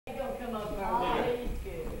come up there. Oh, He's he's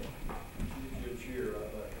good. He's a good cheer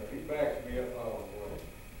right back there. He backs me up all the way.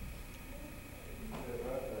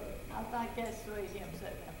 Yeah, right there. I think that's sweet, him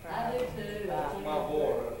sitting up there. I do too. That's my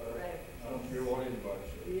boy right there. I don't care what anybody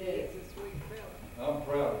says. Yes, He's a sweet fella. I'm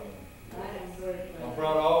proud of him. I am very proud. I'm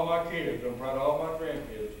proud of all my kids. I'm proud of all my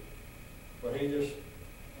grandkids. But I'm just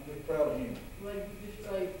proud of him. Well, you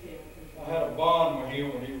just raised him. I had a bond with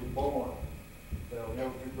him when he was born that'll never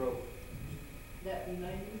be broken. That you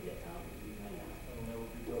may use it, you may not. That'll never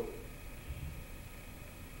be broken.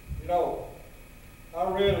 You know, I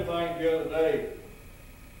read a thing the other day. It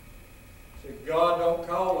said, God don't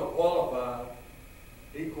call the qualified.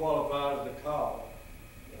 He qualifies the call.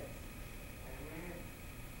 Yes.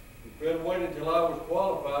 If I'd waited till I was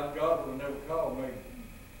qualified, God would have never called me.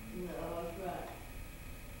 No, that's right.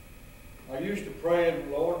 I used to pray,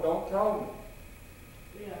 Lord, don't call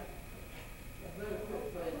me. Yeah. I better quit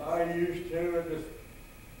praying. I used to, and just,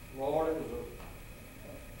 Lord,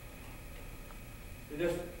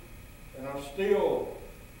 and I still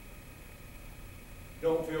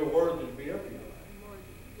don't feel worthy to be up here.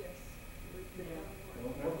 Yes. I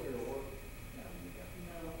don't never feel worthy.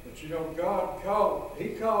 No. But you know, God called, He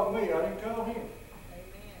called me, I didn't call Him.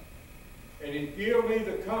 Amen. And He gave me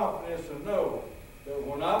the confidence to know that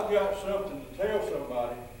when I've got something to tell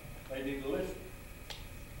somebody, they need to listen.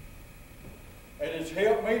 And it's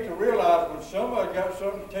helped me to realize when somebody got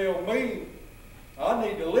something to tell me, I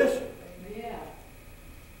need to listen. Yeah.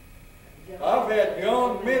 I've had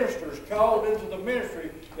young ministers called into the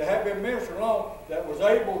ministry that have been ministering long that was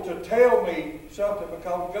able to tell me something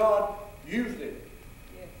because God used it.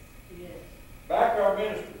 Yes. Yes. Back our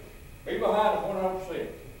ministry. Be behind us 100%. Yes.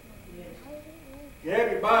 If you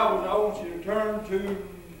have your Bibles, I want you to turn to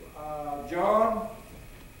John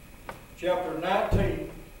chapter 19.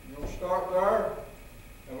 We'll start there,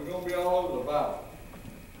 and we're going to be all over the Bible.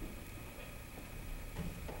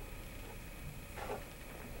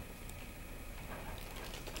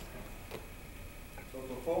 So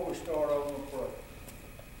before we start, I want to pray.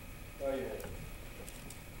 There you have it.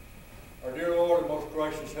 Our dear Lord and most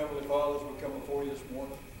gracious Heavenly Father, as we come before you this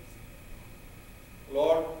morning,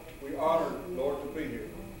 Lord, we honor, Lord, to be here.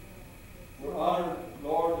 We're honored,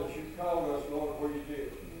 Lord, that you called us, Lord, where you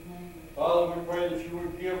did. Father, we pray that you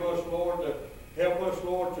would give us, Lord, to help us,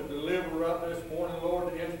 Lord, to deliver right this morning,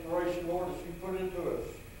 Lord, the inspiration, Lord, that you put into us.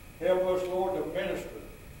 Help us, Lord, to minister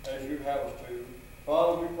as you have us to.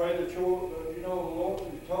 Father, we pray that you know, Lord,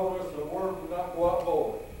 you told us the word would not go out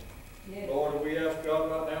void. Yes. Lord, we ask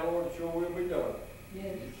God right now, Lord, that your will be done. Yes.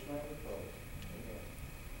 In Jesus' name we pray. Amen.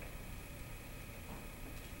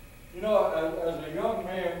 You know, as a young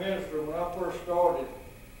man minister, when I first started,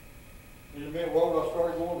 in the mid-world, I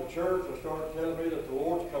started going to church. I started telling me that the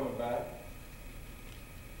Lord's coming back.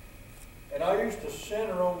 And I used to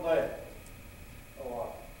center on that a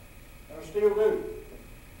lot. And I still do.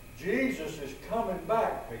 Jesus is coming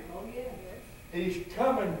back, people. Oh, yeah. He's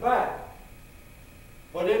coming back.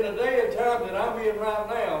 But in the day and time that I'm in right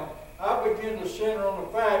now, I begin to center on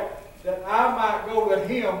the fact that I might go to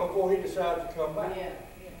Him before He decides to come back. Yeah.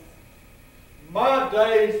 My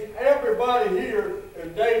days, everybody here, their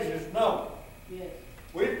days is numbered. Yes.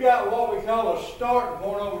 We've got what we call a starting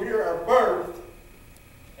point over here, our birth.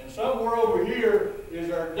 And somewhere over here is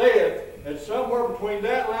our death. And somewhere between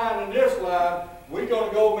that line and this line, we're going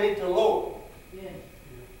to go meet the Lord. Yes.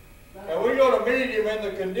 And we're going to meet Him in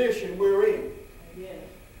the condition we're in. Yes.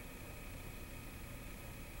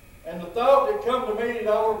 And the thought that come to me and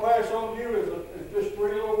I want to pass on to you is just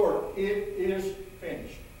three little words. It is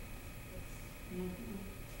finished.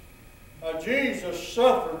 Jesus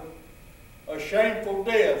suffered a shameful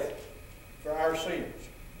death for our sins.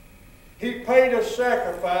 He paid a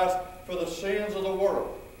sacrifice for the sins of the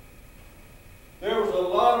world. There was a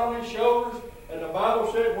lot on His shoulders, and the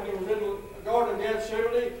Bible said when He was in the Garden of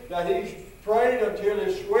Gethsemane that He prayed until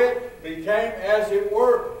His sweat became, as it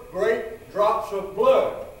were, great drops of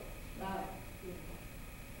blood.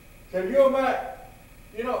 Can you imagine?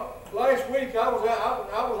 You know, last week I was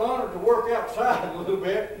honored to work outside a little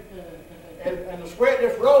bit. And the sweat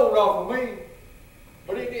just rolled off of me.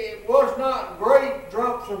 But it was not great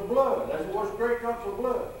drops of blood. It was great drops of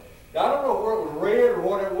blood. Now, I don't know where it was red or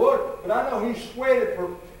what it was, but I know he sweated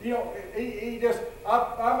for, you know, he just,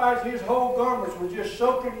 I imagine his whole garments were just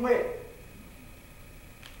soaking wet.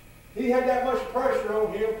 He had that much pressure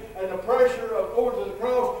on him, and the pressure of going to the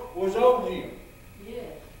cross was on him. Yes.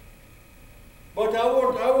 But I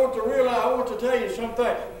want to realize, I want to tell you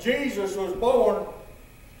something. Jesus was born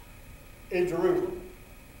in Jerusalem.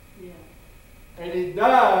 Yeah. And He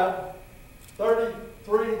died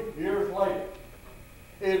 33 years later.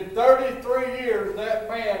 In 33 years, that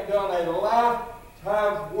man done a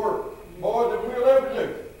lifetime's work. More than we'll ever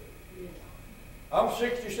do. I'm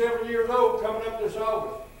 67 years old coming up this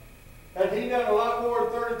August. And he done a lot more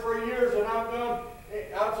in 33 years than I've done.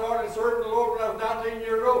 I started serving the Lord when I was 19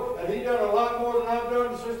 years old. And he done a lot more than I've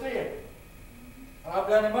done since then. I've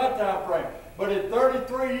done in my time frame. But in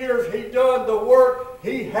 33 years, he done the work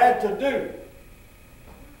he had to do.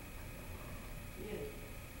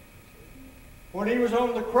 When he was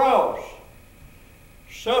on the cross,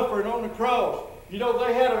 suffering on the cross, you know,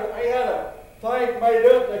 they had a thing made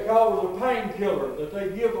up they called it a painkiller that they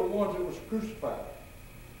give the ones that was crucified.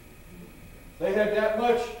 They had that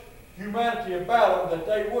much humanity about them that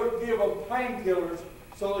they wouldn't give them painkillers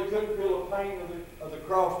so they couldn't feel the pain of the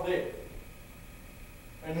cross death.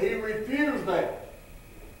 And he refused that.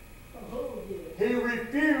 He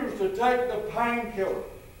refused to take the painkiller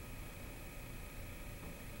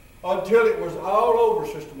until it was all over,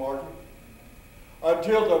 Sister Margie.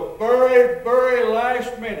 Until the very, very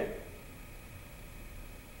last minute.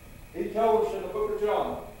 He told us in the book of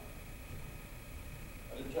John,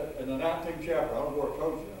 in the 19th chapter, I don't know where it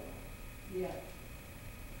told you that.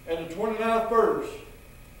 Yeah. In the 29th verse,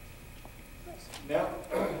 now,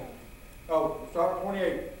 start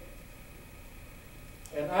 28.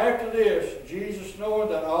 And after this, Jesus, knowing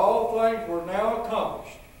that all things were now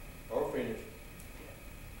accomplished, or finished,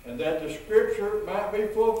 and that the scripture might be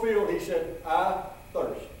fulfilled, he said, I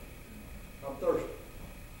thirst. I'm thirsty.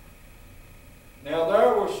 Now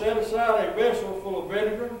there was set aside a vessel full of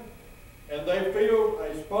vinegar, and they filled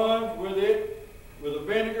a sponge with it, with the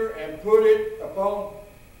vinegar, and put it upon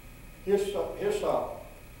hyssop,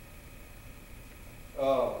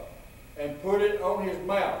 and put it on his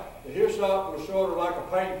mouth. The hyssop was sort of like a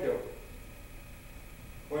painkiller.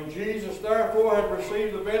 When Jesus therefore had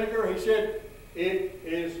received the vinegar, he said, it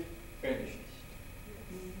is finished.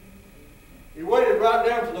 He waited right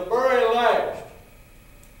down to the very last,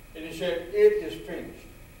 and he said, it is finished.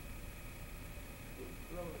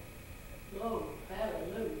 Lord,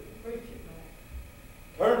 hallelujah. Preach it, man.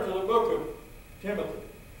 Turn to the book of Timothy.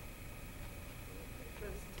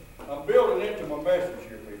 I'm building into my message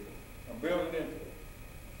here, people. I'm building into it.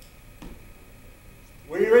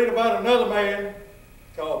 We read about another man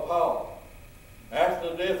called Paul.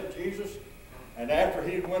 After the death of Jesus, and after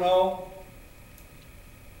he went on,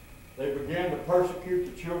 they began to persecute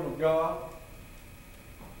the children of God.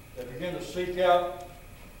 They began to seek out,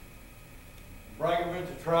 bring them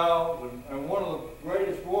into trials. And one of the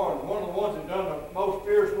greatest ones, one of the ones that done the most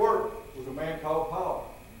fierce work, was a man called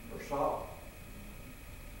Paul, or Saul.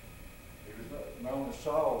 He was known as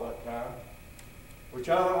Saul at that time, which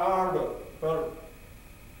I heard a fellow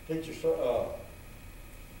teach a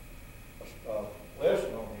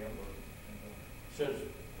lesson on him. It says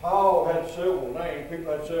Paul had several names.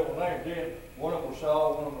 People had several names then. One of them was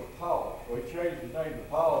Saul, one of them was Paul. So he changed his name to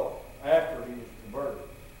Paul after he was converted.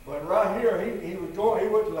 But right here, he went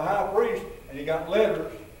to the high priest, and he got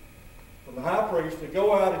letters from the high priest to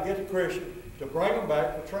go out and get the Christian to bring them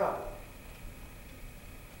back for trial.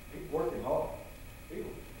 He was working hard. He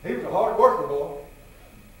was a hard worker, boy.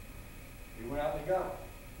 He went out and he got it.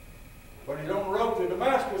 But he's on the road to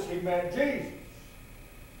Damascus, he met Jesus.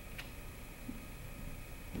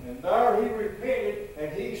 And there he repented, and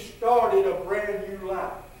he started a brand new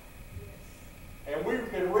life. And we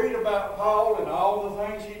can read about Paul and all the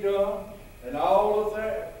things he done, and all the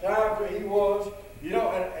times that he was, you know,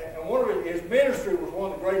 and one of his ministry was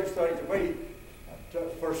one of the greatest things to me,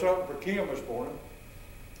 for something for Kim this morning.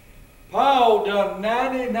 Paul done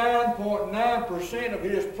 99.9% of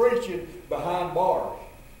his preaching behind bars,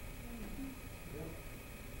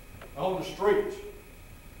 on the streets.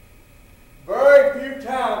 Very few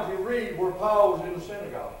times you read where Paul was in the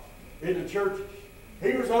synagogues, in the churches.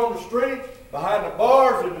 He was on the streets, behind the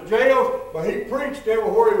bars, in the jails, but he preached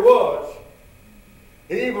everywhere he was.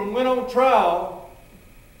 He even went on trial,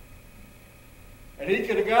 and he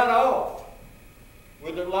could have got off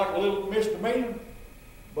with it like a little misdemeanor,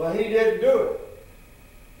 but he didn't do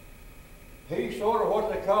it. He sort of what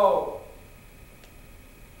they call,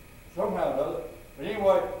 somehow or another, but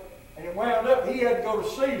anyway, and it wound up, he had to go to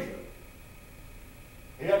Caesar.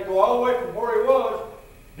 He had to go all the way from where he was,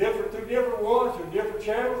 through different ones, through different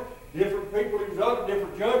channels, different people he was under,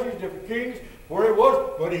 different judges, different kings, where he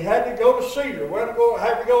was, but he had to go to Caesar.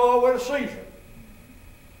 Had to go all the way to Caesar.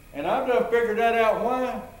 And I've done figured that out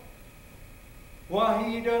why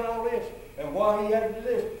he done all this, and why he had to do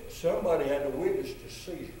this. Somebody had to witness to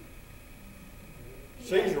Caesar.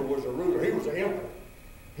 Caesar was a ruler. He was an emperor.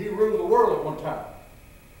 He ruled the world at one time.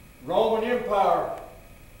 Roman Empire,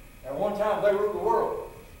 at one time they ruled the world.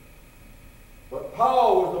 But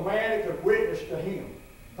Paul was the man that could witness to him.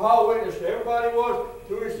 Paul witnessed to everybody was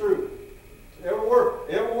to his through.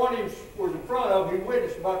 Every one he was in front of, he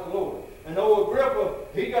witnessed about the Lord. And though Agrippa,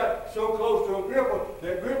 he got so close to Agrippa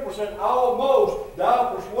that Agrippa said, almost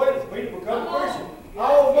thou persuadest me to become a Christian.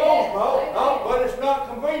 Almost, Paul. But it's not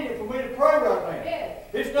convenient for me to pray right now. Yes.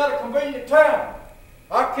 It's not a convenient time.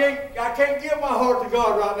 I can't give my heart to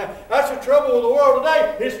God right now. That's the trouble with the world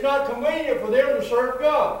today. It's not convenient for them to serve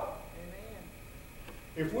God.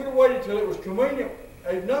 Amen. If we'd have waited till it was convenient,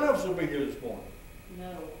 none of us would be here this morning.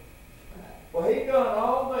 No. Well, he done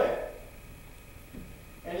all that.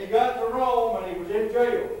 And he got to Rome and he was in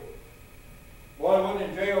jail. Well, he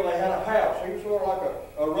wasn't in jail, they had a house. He was sort of like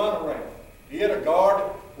a runaround. He had a guard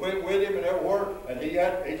that went with him and everywhere, and he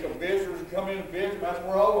had some visitors come in and visit him. That's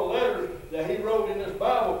where all the letters that he wrote in this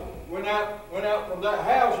Bible went out from that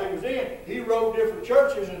house he was in. He wrote different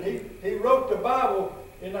churches, and he wrote the Bible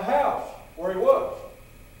in the house where he was.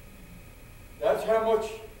 That's how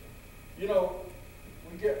much, we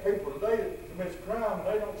get people today that commits crime, and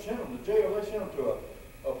they don't send them to jail. They send them to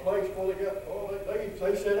a place where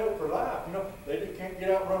they set up for life. They just can't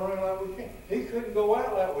get out and run around like we can. He couldn't go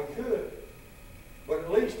out like we could. But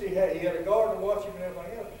at least he had a guard to watch him and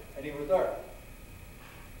everything else, and he was there.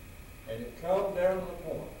 And it come down to the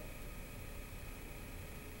point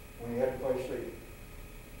when he had to face Caesar.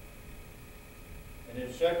 And in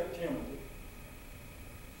 2 Timothy,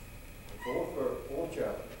 the fourth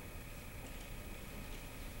chapter,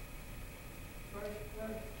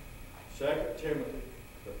 First, 2 Timothy,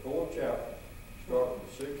 the 4th chapter, starting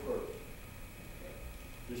with the 6th verse.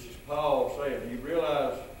 This is Paul saying, you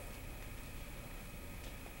realize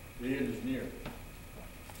the end is near.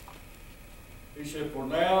 He said, for I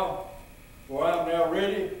am now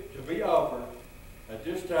ready to be offered. At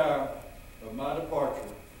this time of my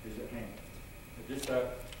departure is at hand. At this time,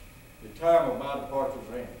 the time of my departure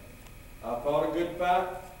is at hand. I've fought a good fight.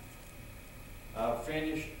 I've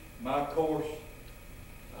finished my course.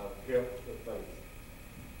 I've kept the faith.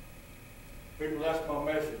 People, that's my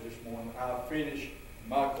message this morning. I've finished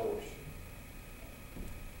my course.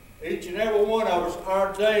 Each and every one of us,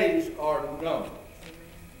 our days are numbered.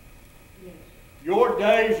 yes. Your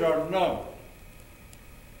days are numbered.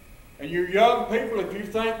 And you young people, if you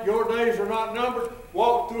think your days are not numbered,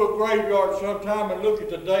 walk through a graveyard sometime and look at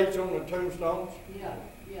the dates on the tombstones. Yeah.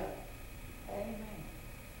 Amen.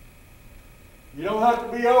 You don't have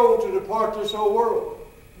to be old to depart this old world.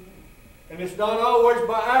 And it's not always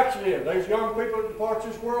by accident. There's young people that depart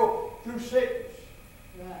this world through sickness.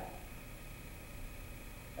 Right.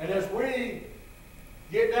 And as we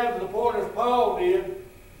get down to the point as Paul did,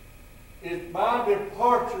 is my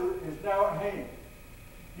departure is now at hand.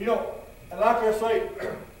 And like I say,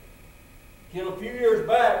 till a few years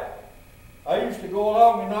back, I used to go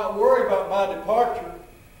along and not worry about my departure.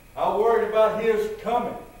 I worried about his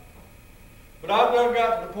coming. But I've done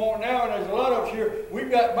got to the point now, and there's a lot of us here, we've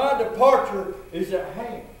got my departure is at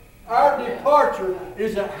hand. Our departure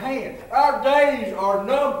is at hand. Our days are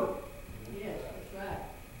numbered. Yes, that's right.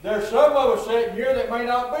 There's some of us sitting here that may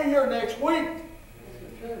not be here next week.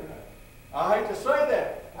 That's true. I hate to say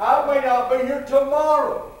that. I may not be here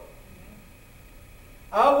tomorrow.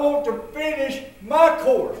 I want to finish my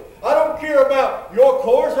course. I don't care about your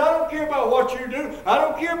course. I don't care about what you do. I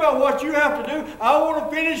don't care about what you have to do. I want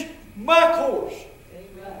to finish my course.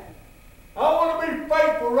 Right. I want to be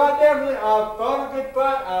faithful right down to the end. I've fought a good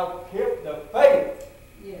fight. I've kept the faith.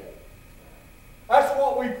 Yes. That's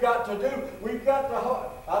what we've got to do. We've got to.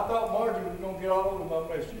 I thought Margie was going to get all over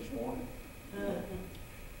my message this morning.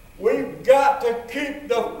 We've got to keep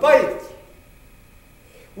the faith.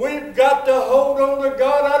 We've got to hold on to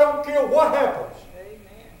God. I don't care what happens.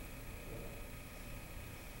 Amen.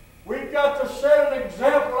 We've got to set an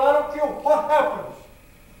example. I don't care what happens.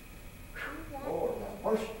 Lord,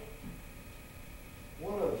 have mercy.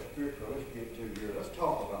 What other scripture let's get to here? Let's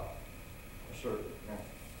talk about a certain now.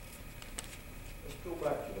 Let's go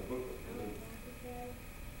back to the book of Luke.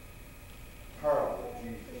 Parable that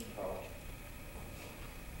Jesus taught.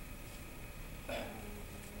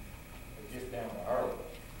 Get down to Ireland.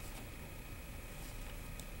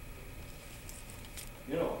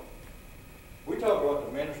 We talk about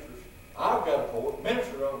the ministers. I've got a course,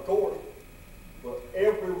 ministers on a course, but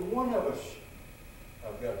every one of us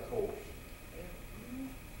have got a course.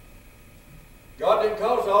 God didn't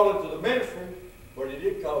call us all into the ministry, but He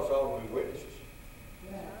did call us all to be witnesses.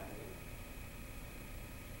 Right.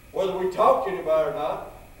 Whether we talk to anybody or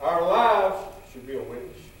not, our lives should be a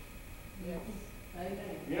witness. Yes.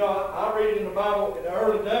 Amen. I read in the Bible in the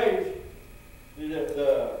early days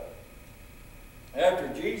that after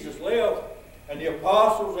Jesus left and the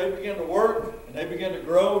apostles, they began to work, And they began to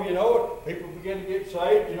grow, you know, and people began to get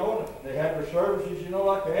saved, you know, and they had their services, you know,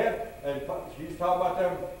 like they had. And she's talking about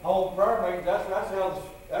them home prayer meetings.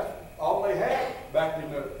 That's all they had back in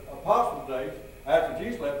the apostle days. After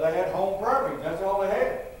Jesus left, they had home prayer meetings. That's all they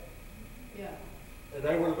had. Yeah. And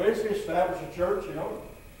they would eventually establish a church, you know.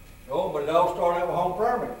 Oh, but it all started out with home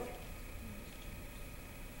prayer meetings.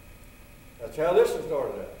 That's how this one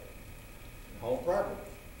started out. Home prayer meetings.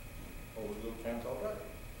 Over a little town called Adairsville.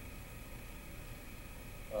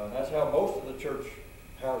 And that's how most of the church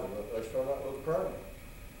houses are. They start out with prayer meetings.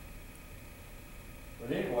 But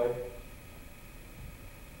anyway,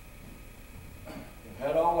 we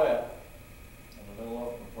had all that, and a little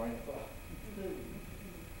off my brain thought.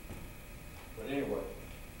 But anyway,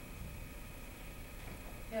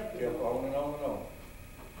 kept on and on and on.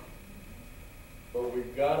 But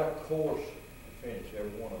we've got a course to finish,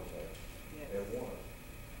 every one of us has. Yes. Every one of us.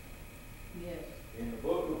 Yes. In the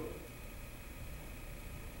book of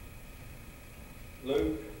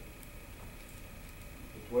Luke,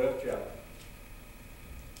 the 12th chapter,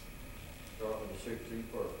 starting with the 16th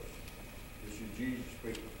verse. This is Jesus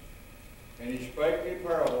speaking. And he spake a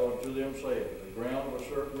parable unto them, saying, the ground of a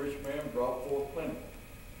certain rich man brought forth plenty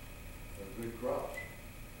of good crops.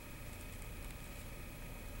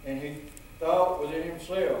 And he thought within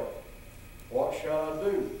himself, what shall I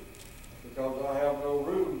do? Because I have no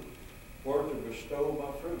room where to bestow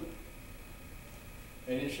my fruit.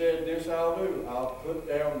 And he said, this I'll do. I'll put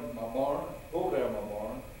down my barn, pull down my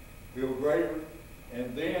barn, build greater,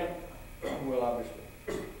 and then will I bestow.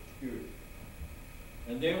 Excuse me.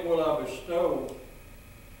 And then will I bestow.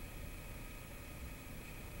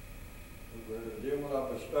 Then will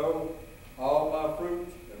I bestow all my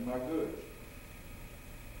fruits and my goods.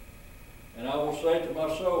 And I will say to my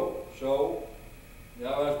soul, soul,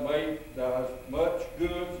 thou hast much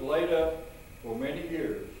goods laid up for many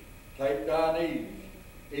years. Take thine ease,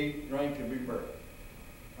 eat, drink, and be merry.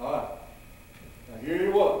 All right. Now here he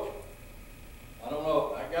was. I don't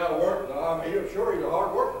know, that guy worked. I'm sure he's a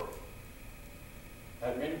hard worker.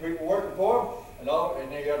 Had many people working for him,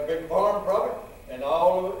 and he got a big farm probably, and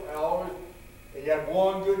he had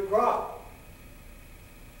one good crop.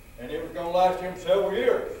 And it was going to last him several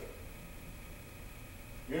years.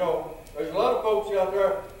 You know, there's a lot of folks out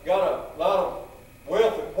there got a lot of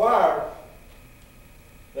wealth acquired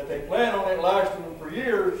that they plan on it lasting them for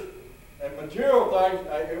years, and material things,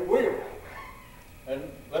 it will. And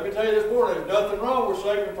let me tell you this morning, there's nothing wrong with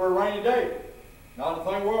saving for a rainy day. Not a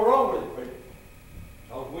thing wrong with it, people.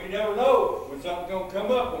 Because we never know when something's going to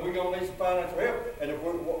come up and we're going to need some financial help. And if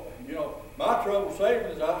we're, you know, my trouble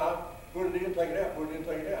saving is I put it in, take it out, put it in,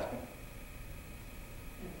 take it out.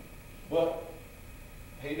 But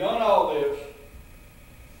he done all this,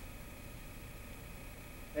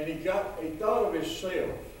 and he thought of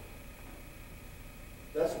himself.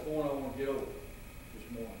 That's the point I want to get over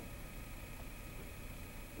this morning.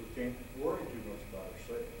 We can't worry too much about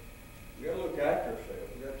ourselves. We got to look after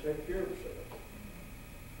ourselves. We got to take care of ourselves.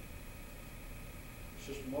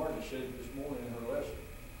 Sister Martin said this morning in her lesson,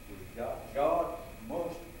 God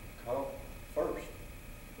must come first.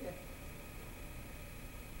 Yes.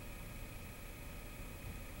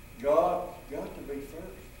 God's got to be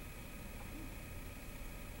first.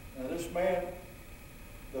 Now this man,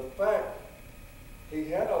 the fact he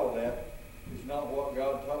had all that is not what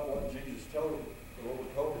God taught, what Jesus told him, or what we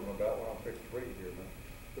told him about what I'm fixing to read here. Man.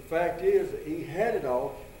 The fact is that he had it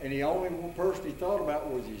all, and the only one person he thought about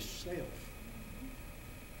was himself.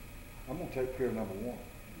 I'm going to take care of number one.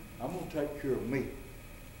 I'm going to take care of me.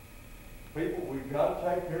 People, we've got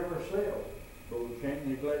to take care of ourselves, but we can't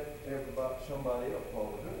neglect somebody else while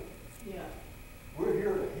we're doing it. Yeah. We're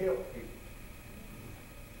here to help people.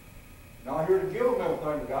 Not here to give them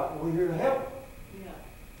everything we got, but we're here to help them. Yeah.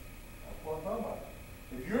 That's what I'm talking about.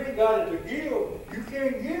 If you ain't got it to give, you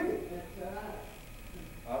can't give it. That's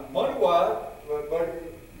right. Money-wise, but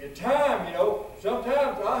your time, you know,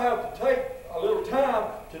 sometimes I have to take a little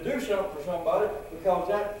time to do something for somebody because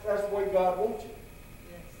that's the way God wants it.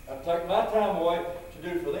 Yes. I take my time away to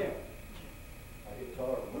do for them. I get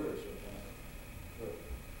tired and weary sometimes. But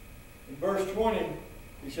in verse 20,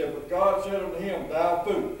 he said, but God said unto him, thy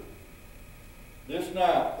food, this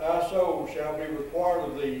night thy soul shall be required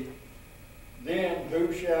of thee. Then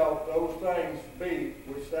who shall those things be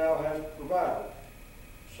which thou hast provided?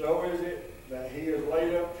 So is it that he has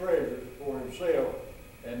laid up treasures for himself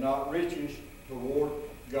and not riches toward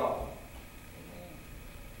God.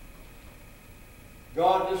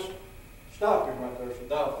 God just stopped him right there and said,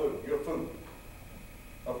 thy food, your food.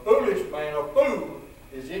 A foolish man, a fool,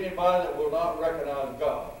 is anybody that will not recognize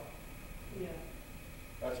God. Yeah.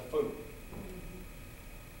 That's a fool.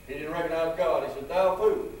 He didn't recognize God. He said, thou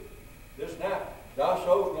fool, this night, thy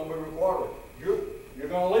soul's going to be required. You're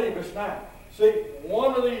going to leave this night. See,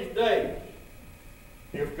 one of these days,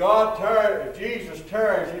 if Jesus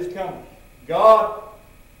tarries his coming,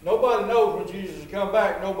 nobody knows when Jesus will come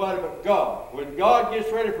back, nobody but God. When God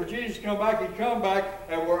gets ready for Jesus to come back, he'll come back,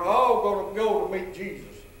 and we're all going to go to meet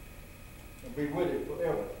Jesus and be with him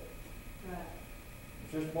forever. Right.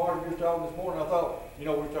 Sister Marty was talking this morning, I thought, we're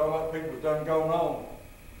talking about people that's done going on.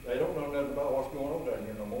 They don't know nothing about what's going on down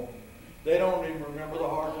here no more. They don't even remember the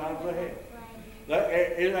hard times they had.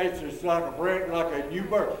 It's like a new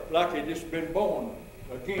birth, like they just been born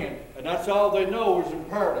again, and that's all they know is in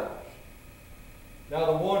paradise. Now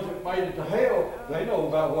the ones that made it to hell, they know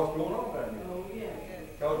about what's going on down here. Oh, yeah.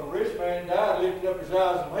 Because the rich man died, lifted up his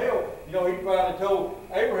eyes from hell. He finally told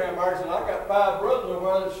Abraham, I said, I got 5 brothers over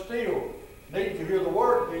there that still need to hear the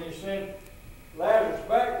word. Can you send Lazarus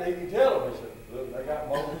back that he can tell them? He said, look, they got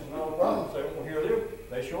Moses and all the prophets. They won't hear them.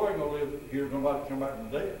 They sure ain't going to live here. Nobody come back from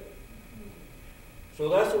the dead. So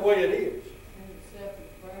that's the way it is.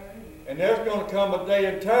 And there's going to come a day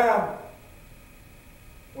and time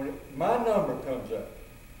when my number comes up.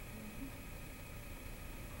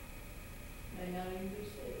 May not even be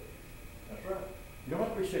sick. That's right. You don't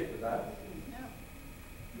have to be sick to die. No.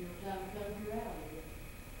 Your time comes, you're out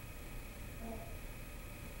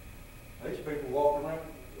of it. These people walk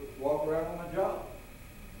around on a job.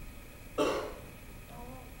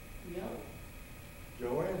 Yeah.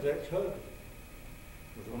 Joanne's ex-husband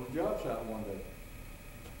was on the job site one day.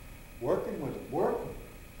 Working.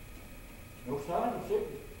 No sign of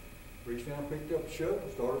sickness. Reached down, picked up the shovel,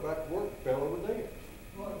 started back to work, fell over dead.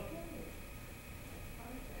 What?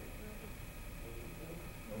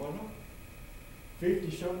 Nobody knows.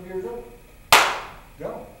 50-something years old.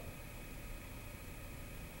 Gone.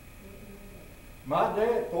 My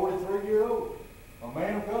dad, 43-year-old, a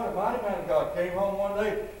man of God, a mighty man of God, came home one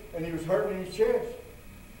day and he was hurting in his chest.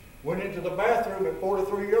 Went into the bathroom at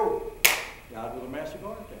 43-year-old. Died with a massive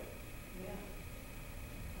heart attack.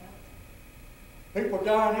 People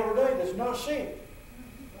dying every day that's not sick.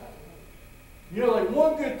 There's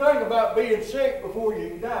one good thing about being sick before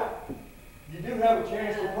you die. You do have a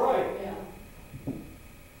chance to pray.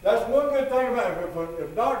 That's one good thing about it.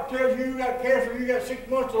 If a doctor tells you got cancer, you got 6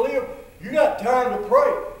 months to live, you got time to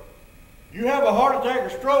pray. You have a heart attack or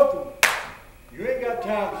stroke, you ain't got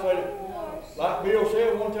time to say, like Bill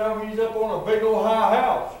said one time, he's up on a big old high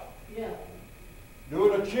house.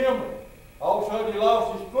 Doing a chimney. All of a sudden he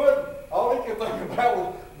lost his foot. All he could think about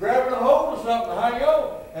was grabbing a hold of something to hang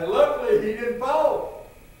on. And luckily he didn't fall.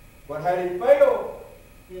 But had he fell,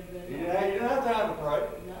 he didn't have time to pray.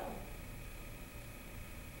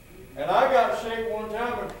 And I got sick one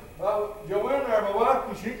time, and Joanne there, my wife,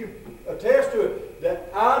 and she can attest to it,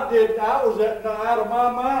 that I was out of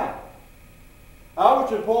my mind. I was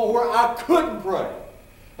to the point where I couldn't pray.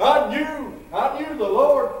 I knew the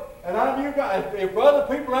Lord, and I knew God. If other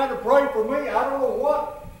people had to pray for me, I don't know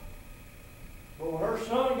what. But when her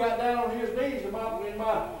son got down on his knees in my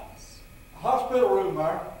hospital room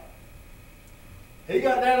there, he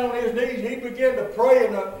got down on his knees, he began to pray,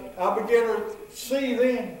 and I began to see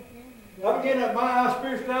then. I began to, my eyes,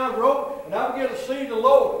 spiritual eyes were open, and I began to see the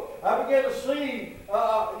Lord. I began to see,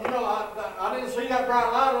 I didn't see that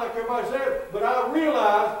bright light like everybody said, but I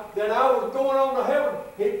realized that I was going on to heaven.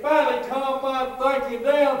 He finally calmed my thinking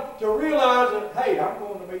down to realize that, hey, I'm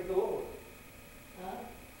going to meet the Lord.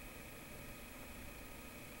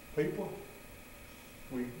 People,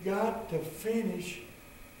 we've got to finish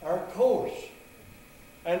our course.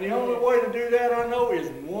 And the only way to do that, I know, is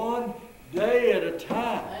one day at a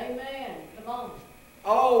time. Amen. Come on.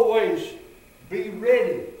 Always be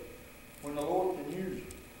ready when the Lord can use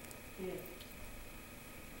you.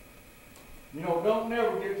 Don't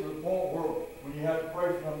never get to the point where when you have to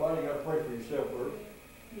pray for somebody, you got to pray for yourself first.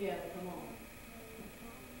 Yeah, come on.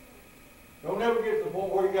 Don't ever get to the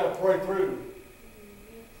point where you got to pray through.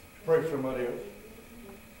 Pray for somebody else.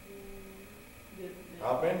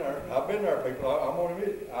 I've been there, people. I'm going to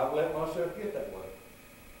admit it. I've let myself get that way.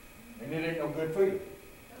 And it ain't no good for you.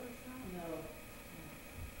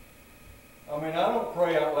 No. I don't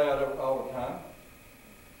pray out loud all the time.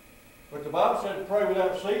 But the Bible said to pray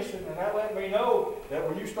without ceasing, and that let me know that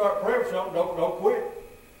when you start praying for something, don't quit.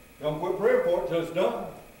 Don't quit praying for it until it's done.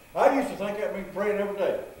 I used to think that means praying every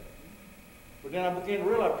day. But then I began to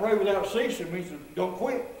realize pray without ceasing means don't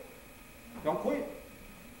quit. Don't quit.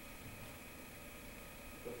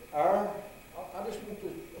 I just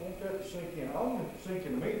want that to sink in. I want it to sink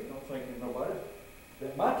in me, don't sink in nobody else.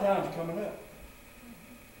 That my time's coming up.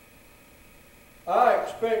 I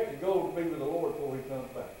expect to go to be with the Lord before He comes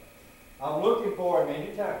back. I'm looking for him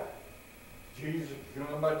anytime. Jesus can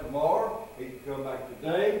come back tomorrow. He can come back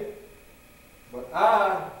today. But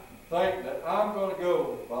I think that I'm going to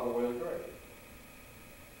go by the way of grace.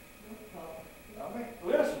 I mean,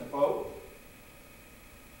 listen, folks.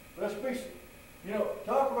 Let's be,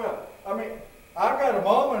 talk about, I got a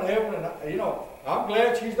mom in heaven, and, I'm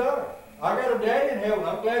glad she's there. I got a daddy in heaven.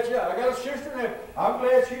 I'm glad she's there. I got a sister in heaven. I'm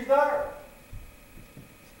glad she's there.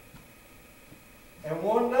 And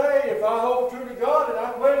one day, if I hold true to God and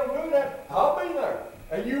I plan on doing that, I'll be there.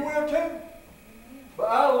 And you will too. But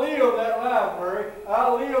I live that life, Murray.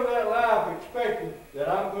 I live that life expecting that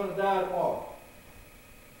I'm going to die tomorrow.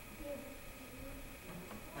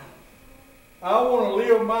 I want to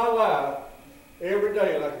live my life every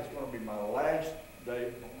day like it's going to be my last day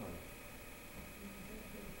on earth.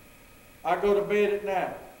 I go to bed at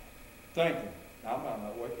night thinking, I might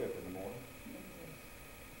not wake up in the morning.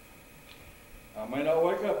 I may not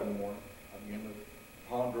wake up in the morning. I begin to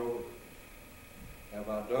ponder over, have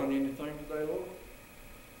I done anything today, Lord?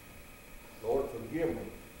 Lord, forgive me.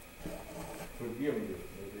 Forgive me.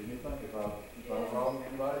 If anything, if I'm wrong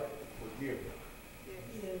anybody, forgive me.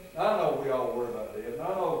 Yes. I know we all worry about death, and I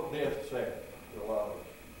know death's sad to a lot of us.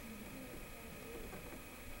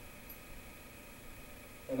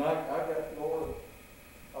 And I got, Lord,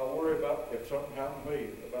 I worry about if something happened to me,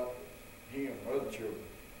 about him, other children,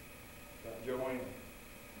 about Joanne.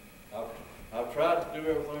 I've tried to do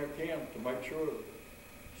everything I can to make sure that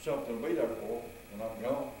something will be there for them when I'm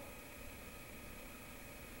gone.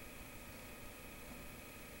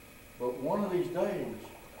 But one of these days,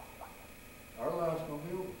 our life's going to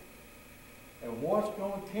be over. And what's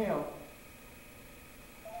going to count,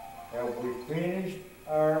 have we finished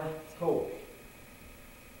our course?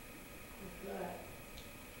 That's right.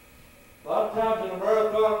 A lot of times in a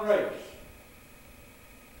marathon race,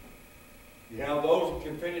 you have those that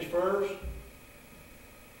can finish first,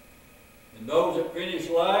 and those that finish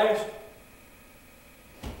last,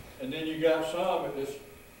 and then you got some that just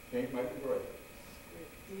can't make the race.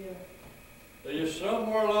 Yeah. They're just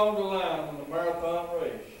somewhere along the line in the marathon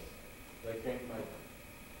race, they can't make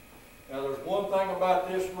it. Now there's one thing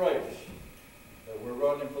about this race that we're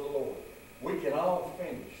running for the Lord. We can all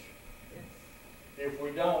finish. If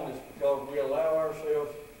we don't, it's because we allow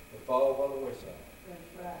ourselves to fall by the wayside.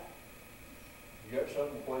 That's right. You got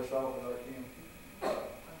something to place off with our Kim?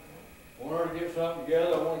 I want her to get something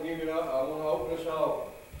together. I want to give you I want to open this off.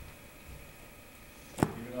 Give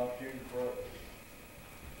you an opportunity to pray.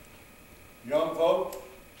 Young folks,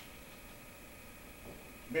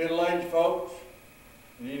 middle-aged folks,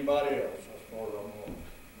 and anybody else, as far as I'm going.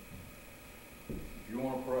 If you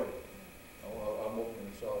want to pray, I'm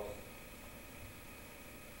opening this off.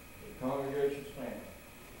 The congregation stand.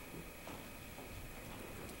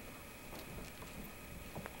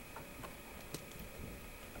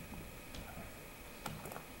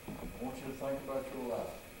 I want you to think about your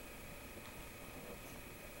life.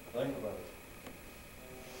 Think about it.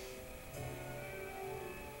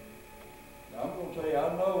 Now, I'm going to tell you, I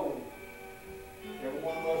know every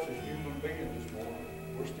one of us is human beings this morning.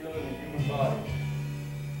 We're still in a human body.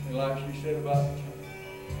 And like she said about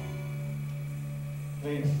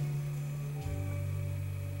Tina,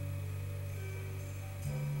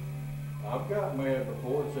 I've got mad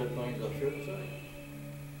before and said things I shouldn't say.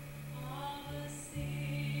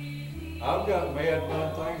 I've got mad and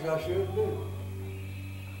done things I shouldn't do.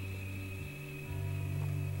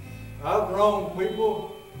 I've wronged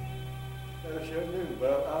people that I shouldn't do,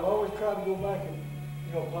 but I've always tried to go back and,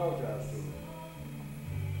 apologize to them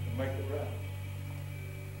and make it right.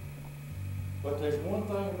 But there's one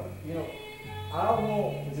thing about, I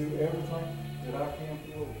want to do everything that I can for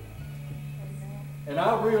the Lord. And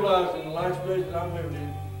I realize in the last days that I'm living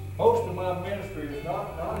in, most of my ministry is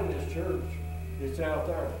not in this church. It's out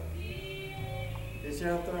there. It's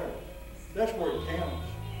out there. That's where it counts.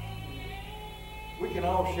 We can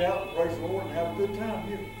all shout and praise the Lord and have a good time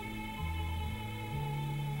here.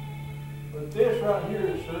 But this right here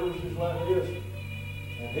is services like this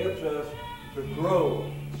that helps us to grow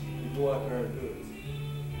and go out there and do it.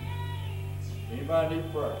 Anybody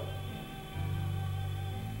need prayer?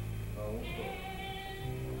 I won't pray.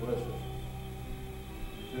 Bless us.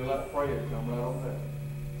 You feel like praying, come right on that.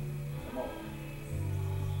 Come on.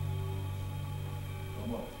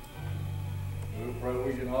 Come on. We'll pray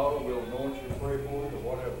with you and all. We'll anoint you to pray for you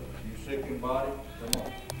or whatever. You sick in body, come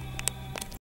on.